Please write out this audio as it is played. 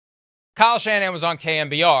Kyle Shanahan was on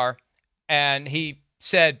KMBR, and he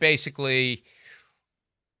said basically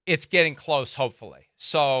it's getting close, hopefully.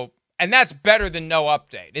 So, and that's better than no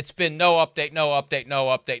update. It's been no update, no update, no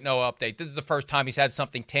update, no update. This is the first time he's had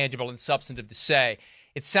something tangible and substantive to say.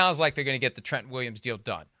 It sounds like they're going to get the Trent Williams deal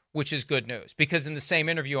done, which is good news. Because in the same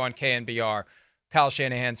interview on KNBR, Kyle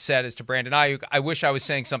Shanahan said as to Brandon Aiyuk, I wish I was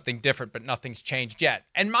saying something different, but nothing's changed yet.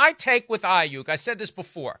 And my take with Aiyuk, I said this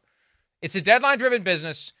before, it's a deadline-driven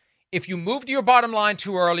business. If you move to your bottom line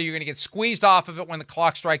too early, you're going to get squeezed off of it when the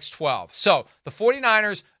clock strikes 12. So the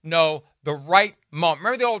 49ers know the right moment.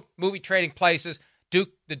 Remember the old movie Trading Places?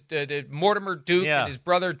 Duke, the Mortimer Duke and his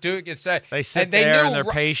brother Duke. They sit there and they're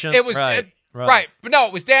patient. It was right. But no,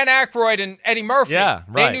 it was Dan Aykroyd and Eddie Murphy. Yeah,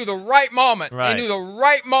 right. They knew the right moment. Right. They knew the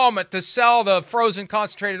right moment to sell the frozen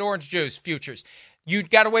concentrated orange juice futures. You've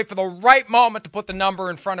got to wait for the right moment to put the number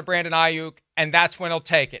in front of Brandon Aiyuk, and that's when he'll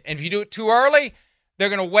take it. And if you do it too early, they're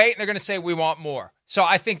going to wait, and they're going to say, we want more. So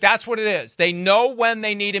I think that's what it is. They know when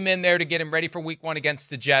they need him in there to get him ready for week 1 against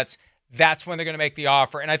the Jets. That's when they're going to make the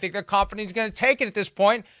offer. And I think they're confident he's going to take it at this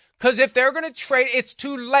point, because if they're going to trade, it's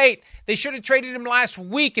too late. They should have traded him last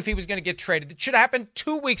week if he was going to get traded. It should have happened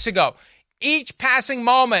 2 weeks ago. Each passing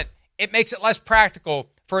moment, it makes it less practical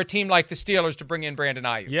for a team like the Steelers to bring in Brandon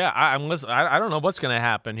Aiyuk. Yeah, I don't know what's going to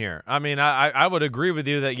happen here. I mean, I would agree with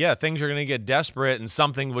you that, yeah, things are going to get desperate and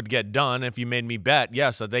something would get done if you made me bet,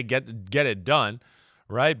 yes, that they get it done,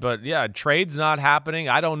 right? But, yeah, trade's not happening.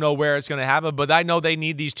 I don't know where it's going to happen, but I know they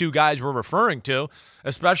need these two guys we're referring to,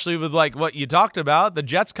 especially with, like, what you talked about, the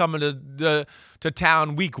Jets coming to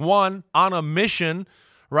town week 1 on a mission,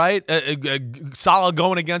 right? Salah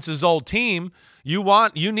going against his old team.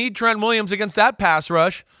 You need Trent Williams against that pass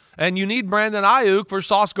rush, and you need Brandon Aiyuk for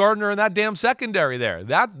Sauce Gardner and that damn secondary there.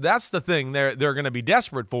 That's the thing they're going to be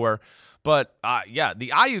desperate for. But, yeah, the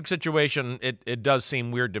Aiyuk situation, it does seem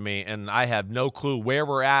weird to me, and I have no clue where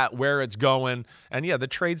we're at, where it's going. And, yeah, the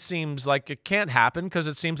trade seems like it can't happen because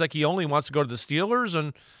it seems like he only wants to go to the Steelers,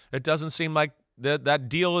 and it doesn't seem like that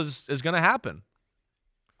deal is going to happen.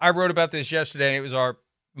 I wrote about this yesterday, and it was our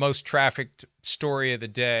most trafficked story of the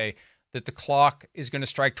day, that the clock is going to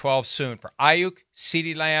strike 12 soon for Aiyuk,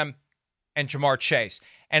 CeeDee Lamb, and Jamar Chase.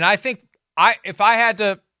 And I think if I had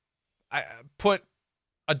to put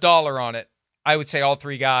 $1 on it, I would say all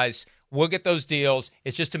 3 guys will get those deals.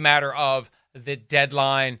 It's just a matter of the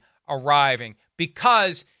deadline arriving.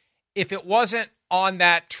 Because if it wasn't on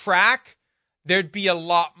that track, there'd be a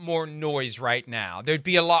lot more noise right now. There'd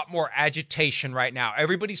be a lot more agitation right now.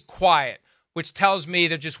 Everybody's quiet, which tells me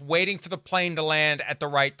they're just waiting for the plane to land at the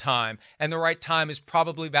right time. And the right time is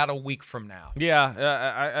probably about a week from now.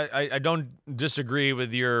 Yeah, I don't disagree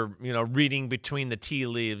with your, reading between the tea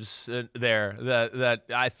leaves there. That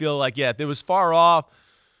I feel like, yeah, if it was far off,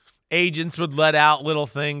 agents would let out little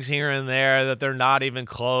things here and there that they're not even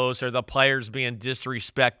close, or the players being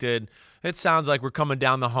disrespected. It sounds like we're coming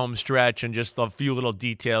down the home stretch and just a few little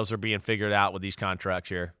details are being figured out with these contracts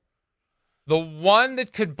here. The one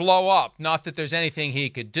that could blow up, not that there's anything he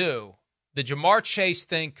could do, the Jamar Chase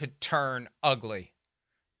thing could turn ugly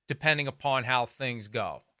depending upon how things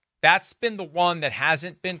go. That's been the one that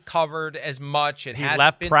hasn't been covered as much. He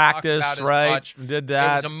hasn't been practice, talked about right? as much. Did that.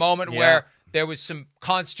 There was a moment where there was some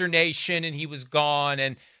consternation and he was gone,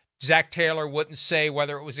 and Zach Taylor wouldn't say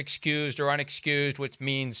whether it was excused or unexcused, which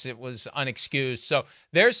means it was unexcused. So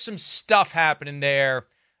there's some stuff happening there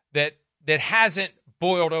that hasn't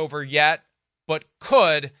boiled over yet, but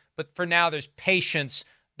could. But for now, there's patience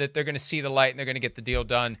that they're going to see the light and they're going to get the deal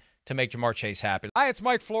done to make Jamar Chase happen. Hi, it's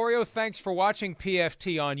Mike Florio. Thanks for watching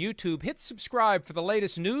PFT on YouTube. Hit subscribe for the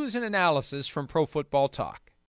latest news and analysis from Pro Football Talk.